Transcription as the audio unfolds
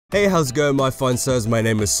Hey, how's it going, my fine sirs? My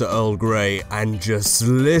name is SirEarlGrey, and just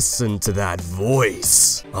listen to that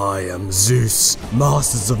voice. I am Zeus,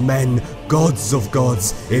 masters of men, gods of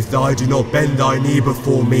gods. If thou do not bend thy knee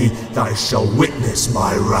before me, thou shalt witness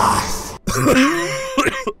my wrath.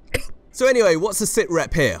 So anyway, what's the sit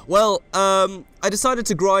rep here? Well, I decided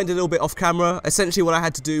to grind a little bit off camera. Essentially what I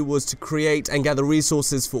had to do was to create and gather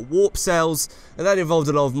resources for warp cells, and that involved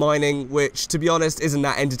a lot of mining, which, to be honest, isn't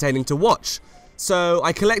that entertaining to watch. So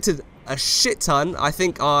I collected a shit ton. I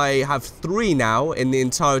think I have 3 now in the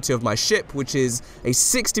entirety of my ship, which is a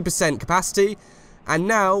 60% capacity. And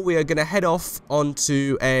now we are going to head off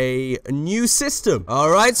onto a new system.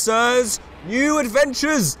 Alright, sirs, new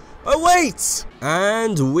adventures await!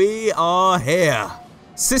 And we are here.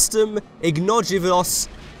 System Ignogivos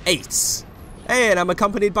 8. Hey, and I'm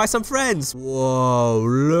accompanied by some friends. Whoa,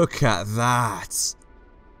 look at that.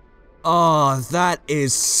 Oh, that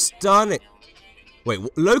is stunning. Wait,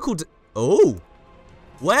 local oh!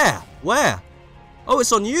 Where? Where? Oh,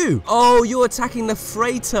 it's on you! Oh, you're attacking the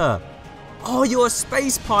freighter! Oh, you're a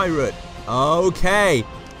space pirate! Okay,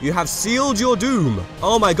 you have sealed your doom!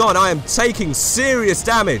 Oh my god, I am taking serious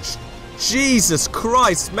damage! Jesus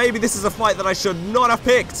Christ, maybe this is a fight that I should not have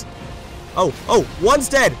picked! Oh, one's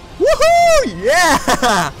dead! Woohoo!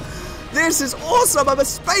 Yeah! This is awesome, I'm a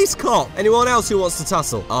space cop! Anyone else who wants to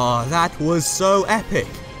tussle? Oh, that was so epic!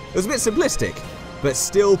 It was a bit simplistic, but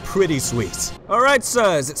still pretty sweet. Alright,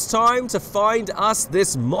 sirs, it's time to find us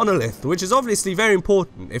this monolith, which is obviously very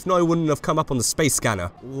important. If not, it wouldn't have come up on the space scanner.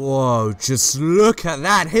 Whoa, just look at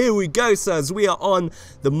that. Here we go, sirs. We are on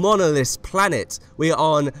the monolith planet. We are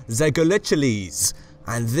on Zegolicheles.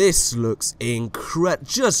 And this looks incredible.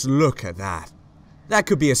 Just look at that. That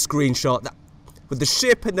could be a screenshot. With the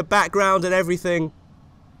ship in the background and everything.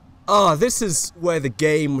 Oh, this is where the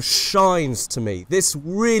game shines to me. This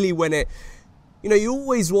really, when it... You know, you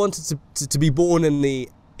always wanted to be born in the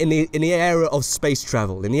era of space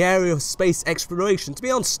travel, in the area of space exploration, to be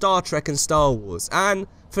on Star Trek and Star Wars. And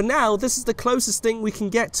for now, this is the closest thing we can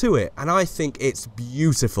get to it, and I think it's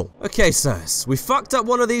beautiful. Okay, sirs, we fucked up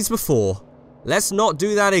one of these before. Let's not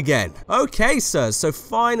do that again. Okay, sirs, so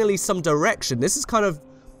finally some direction. This has kind of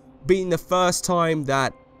been the first time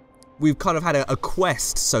that we've kind of had a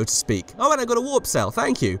quest, so to speak. Oh, and I got a warp cell,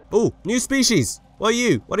 thank you. Oh, new species. What are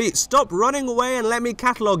you? What are you? Stop running away and let me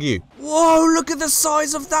catalog you. Whoa, look at the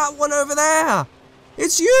size of that one over there.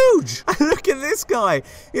 It's huge. And look at this guy.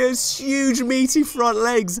 He has huge meaty front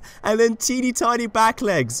legs and then teeny tiny back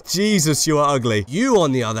legs. Jesus, you are ugly. You,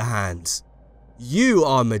 on the other hand, you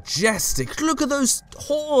are majestic. Look at those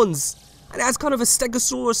horns. And it has kind of a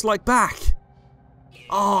stegosaurus-like back.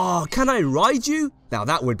 Oh, can I ride you? Now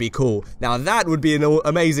that would be cool. Now that would be an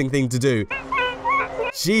amazing thing to do.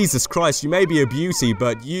 Jesus Christ, you may be a beauty,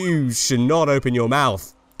 but you should not open your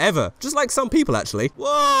mouth. Ever. Just like some people, actually.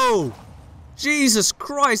 Whoa! Jesus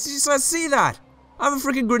Christ, did you guys see that? I have a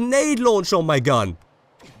freaking grenade launch on my gun.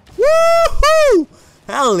 Woohoo!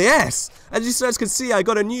 Hell yes! As you guys can see, I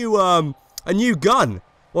got a new gun.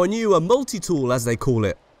 Or a new multi-tool, as they call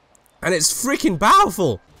it. And it's freaking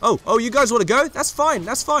powerful. Oh, you guys want to go? That's fine,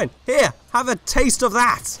 that's fine. Here, have a taste of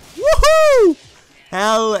that. Woohoo!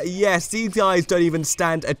 Hell yes, these guys don't even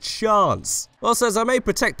stand a chance. Well, sirs, I may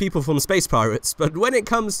protect people from space pirates, but when it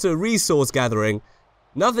comes to resource gathering,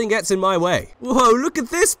 nothing gets in my way. Whoa, look at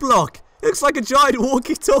this block. It looks like a giant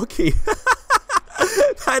walkie-talkie.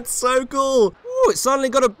 That's so cool. Ooh, it suddenly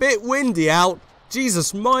got a bit windy out.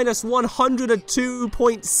 Jesus, minus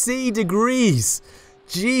 102.C degrees.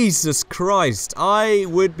 Jesus Christ, I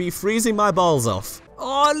would be freezing my balls off.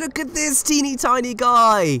 Oh, look at this teeny tiny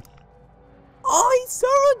guy. Oh, he's so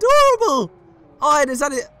adorable! Oh, and is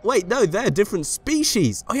that it? Wait, no, they're different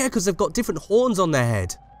species. Oh yeah, because they've got different horns on their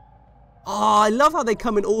head. Oh, I love how they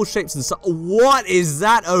come in all shapes and sizes. What is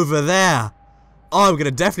that over there? Oh, I'm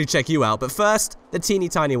gonna definitely check you out, but first, the teeny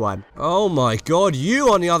tiny one. Oh my god,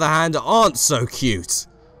 you on the other hand aren't so cute.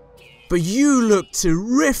 But you look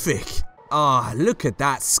terrific. Ah, look at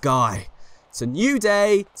that sky. It's a new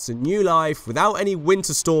day, it's a new life, without any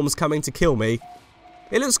winter storms coming to kill me.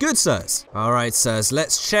 It looks good, sirs. Alright, sirs,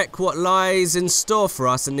 let's check what lies in store for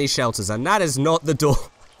us in these shelters, and that is not the door.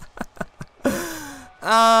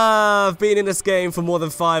 I've been in this game for more than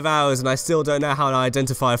 5 hours, and I still don't know how to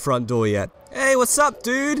identify a front door yet. Hey, what's up,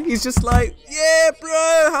 dude? He's just like, yeah,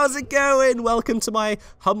 bro, how's it going? Welcome to my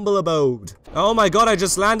humble abode. Oh my god, I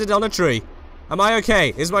just landed on a tree. Am I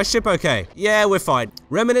okay? Is my ship okay? Yeah, we're fine.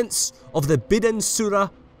 Remnants of the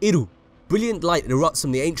Bidensura Iru. brilliant light erupts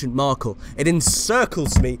from the ancient Markle. It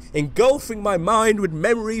encircles me, engulfing my mind with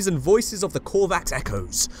memories and voices of the Korvax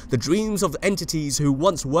echoes. The dreams of entities who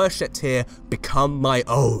once worshipped here become my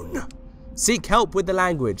own. Seek help with the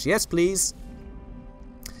language. Yes, please.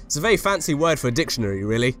 It's a very fancy word for a dictionary,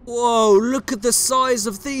 really. Whoa, look at the size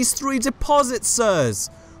of these 3 deposits, sirs.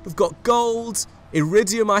 We've got gold,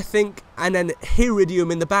 iridium, I think, and then iridium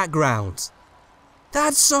in the background.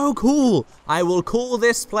 That's so cool. I will call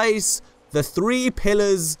this place the 3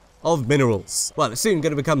 Pillars of Minerals. Well, it's soon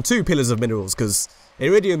going to become 2 Pillars of Minerals, because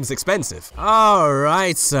iridium's expensive.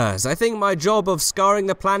 Alright, sirs. I think my job of scarring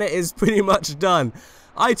the planet is pretty much done.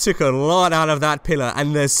 I took a lot out of that pillar,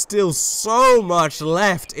 and there's still so much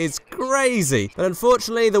left. It's crazy. But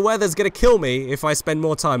unfortunately, the weather's going to kill me if I spend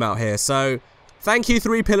more time out here, so thank you,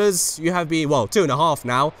 3 pillars. You have been, well, 2.5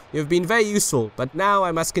 now. You've been very useful, but now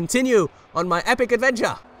I must continue on my epic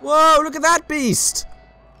adventure. Whoa, look at that beast.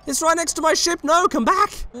 It's right next to my ship. No, come back.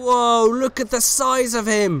 Whoa, look at the size of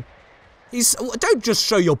him. Don't just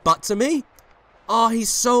show your butt to me. Oh, he's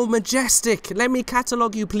so majestic. Let me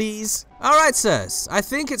catalogue you, please. Alright, sirs. I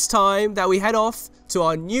think it's time that we head off to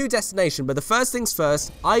our new destination. But the first things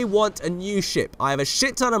first, I want a new ship. I have a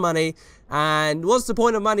shit ton of money. And what's the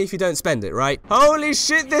point of money if you don't spend it, right? Holy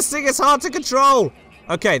shit, this thing is hard to control.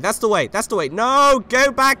 Okay, that's the way. That's the way. No,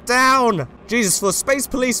 go back down. Jesus, for a space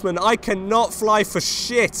policeman, I cannot fly for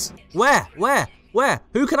shit. Where?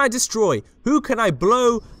 Who can I destroy? Who can I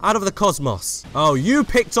blow out of the cosmos? Oh, you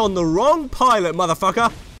picked on the wrong pilot,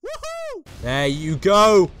 motherfucker. Woohoo! There you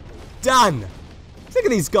go. Done. Look at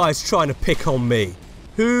these guys trying to pick on me.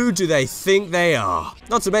 Who do they think they are?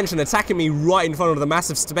 Not to mention attacking me right in front of the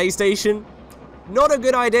massive space station. Not a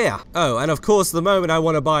good idea. Oh, and of course, the moment I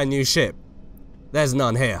want to buy a new ship, there's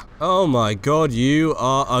none here. Oh my god, you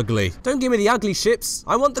are ugly. Don't give me the ugly ships.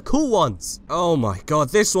 I want the cool ones. Oh my god,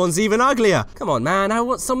 this one's even uglier. Come on, man. I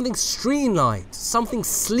want something streamlined. Something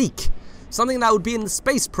sleek. Something that would be in the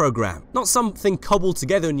space program. Not something cobbled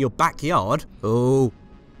together in your backyard. Oh,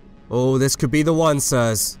 this could be the one,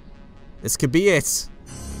 sirs. This could be it.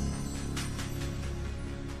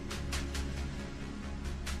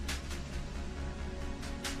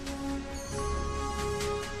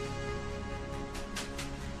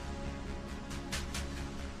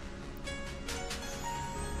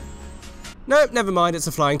 Nope, never mind, it's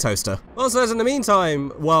a flying toaster. Also, in the meantime,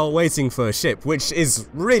 while waiting for a ship, which is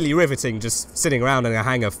really riveting just sitting around in a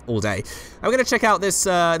hangar all day, I'm gonna check out this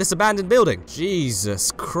this abandoned building.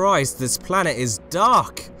 Jesus Christ, this planet is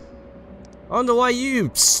dark. I wonder why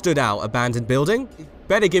you stood out, abandoned building. You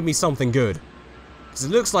better give me something good. Because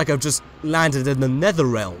it looks like I've just landed in the nether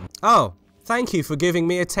realm. Oh, thank you for giving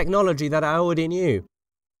me a technology that I already knew.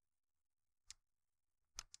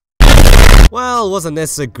 Well, wasn't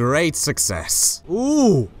this a great success?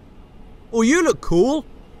 Ooh. Oh, you look cool.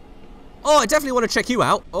 Oh, I definitely want to check you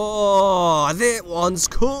out. Oh, that one's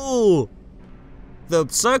cool. The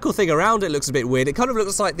circle thing around it looks a bit weird. It kind of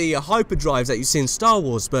looks like the hyperdrives that you see in Star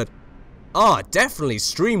Wars, but definitely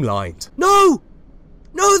streamlined. No!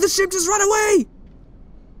 No, the ship just ran away!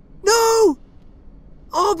 No!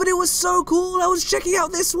 Oh, but it was so cool. I was checking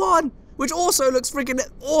out this one, which also looks freaking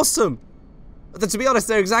awesome. To be honest,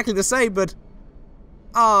 they're exactly the same, but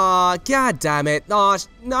god damn it.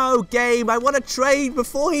 No, game, I want to trade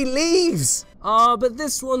before he leaves. But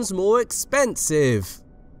this one's more expensive.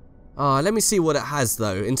 Let me see what it has,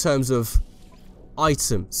 though, in terms of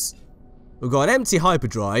items. We've got an empty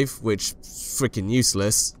hyperdrive, which is freaking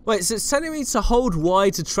useless. Wait, so it's telling me to hold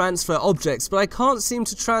Y to transfer objects, but I can't seem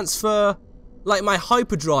to transfer, like, my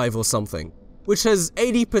hyperdrive or something, which has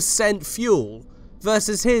 80% fuel,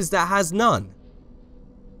 versus his that has none.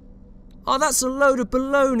 Oh, that's a load of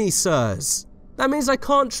baloney, sirs. That means I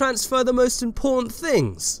can't transfer the most important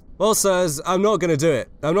things. Well, sirs, I'm not going to do it.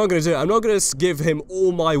 I'm not going to give him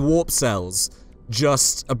all my warp cells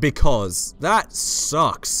just because. That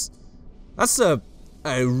sucks. That's a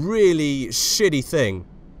really shitty thing,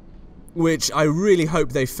 which I really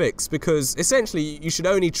hope they fix, because essentially you should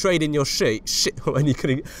only trade in your when you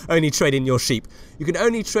can only trade in your sheep. You can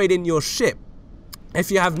only trade in your ship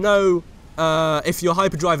if you have no if your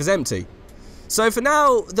hyperdrive is empty. So for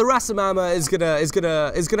now, the Rasamama is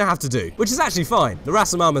gonna have to do, which is actually fine. The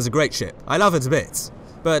Rasamama is a great ship. I love her to bits,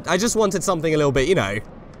 but I just wanted something a little bit, you know,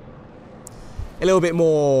 a little bit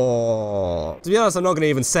more. To be honest, I'm not gonna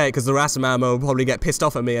even say it because the Rasamama will probably get pissed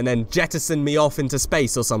off at me and then jettison me off into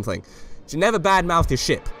space or something. You should never badmouth your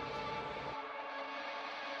ship.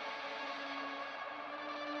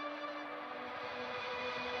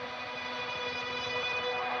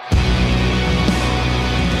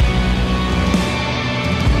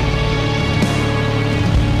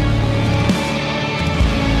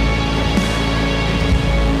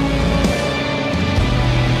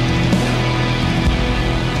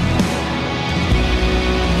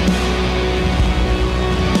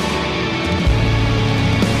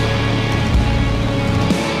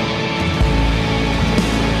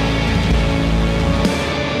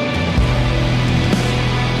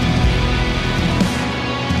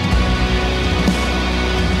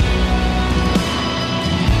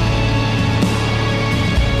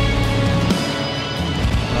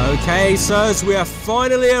 Okay, sirs, we have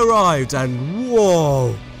finally arrived, and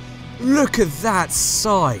whoa, look at that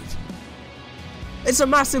sight. It's a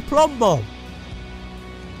massive plumb bomb.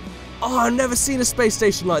 Oh, I've never seen a space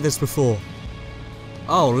station like this before.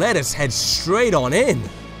 Oh, let us head straight on in.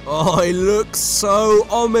 Oh, it looks so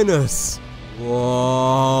ominous.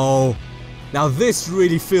 Whoa. Now this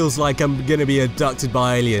really feels like I'm gonna be abducted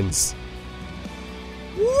by aliens.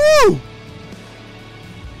 Woo!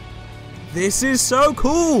 This is so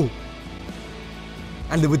cool.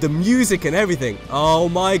 And with the music and everything. Oh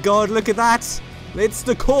my god, look at that. It's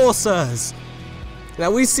the coursers.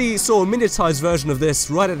 Now we saw a miniaturized version of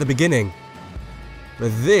this right at the beginning.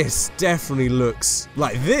 But this definitely looks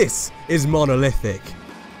like this is monolithic.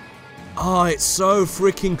 Oh, it's so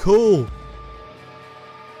freaking cool.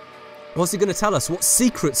 What's he going to tell us? What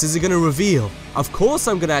secrets is he going to reveal? Of course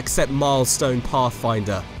I'm going to accept Milestone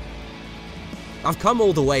Pathfinder. I've come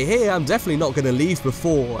all the way here. I'm definitely not going to leave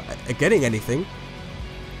before getting anything.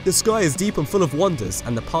 The sky is deep and full of wonders,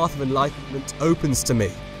 and the path of enlightenment opens to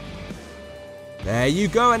me. There you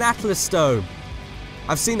go, an Atlas Stone.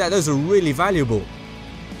 I've seen that those are really valuable.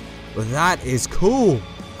 Well, that is cool.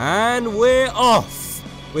 And we're off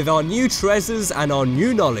with our new treasures and our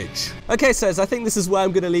new knowledge. Okay, sirs, I think this is where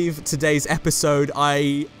I'm going to leave today's episode.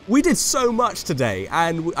 We did so much today,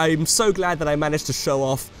 and I'm so glad that I managed to show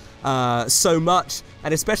off so much,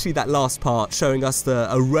 and especially that last part showing us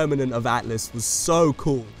a remnant of Atlas was so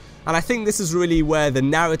cool. And I think this is really where the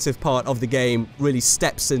narrative part of the game really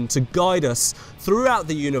steps in to guide us throughout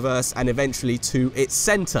the universe and eventually to its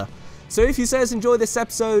center. So if you sirs enjoyed this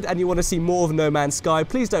episode and you want to see more of No Man's Sky,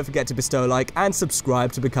 please don't forget to bestow a like and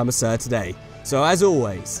subscribe to become a Sir today. So as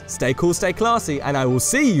always, stay cool, stay classy, and I will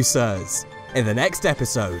see you sirs in the next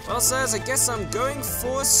episode. Well sirs, I guess I'm going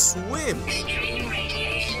for a swim.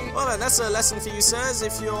 Well then, that's a lesson for you sirs.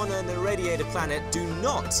 If you're on an irradiated planet, do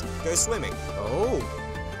not go swimming. Oh,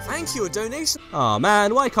 thank you, a donation. Aw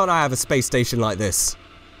man, why can't I have a space station like this?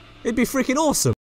 It'd be freaking awesome.